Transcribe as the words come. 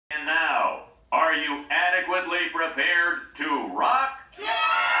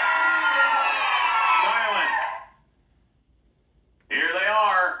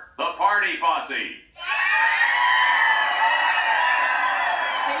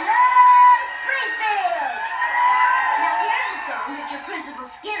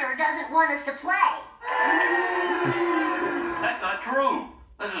doesn't want us to play. That's not true.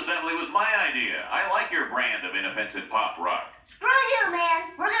 This assembly was my idea. I like your brand of inoffensive pop rock. Screw you,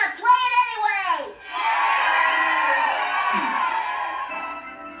 man. We're gonna play it anyway.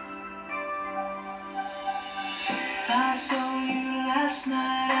 I saw you last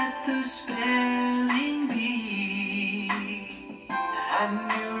night at the spelling bee. I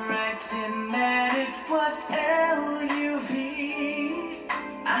knew right then that it was L-U-V.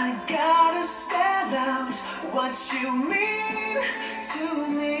 I gotta spell out what you mean to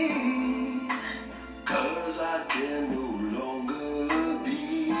me, 'cause I can no longer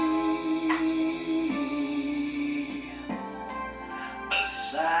be a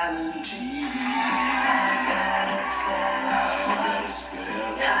silent G. I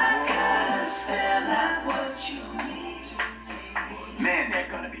gotta spell out what you mean to me. Man, they're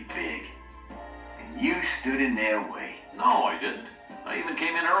gonna be big. And you stood in their way. No, I didn't. I even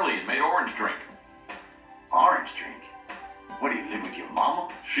came in early and made orange drink. Orange drink? What, do you live with your mama?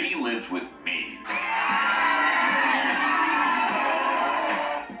 She lives with me.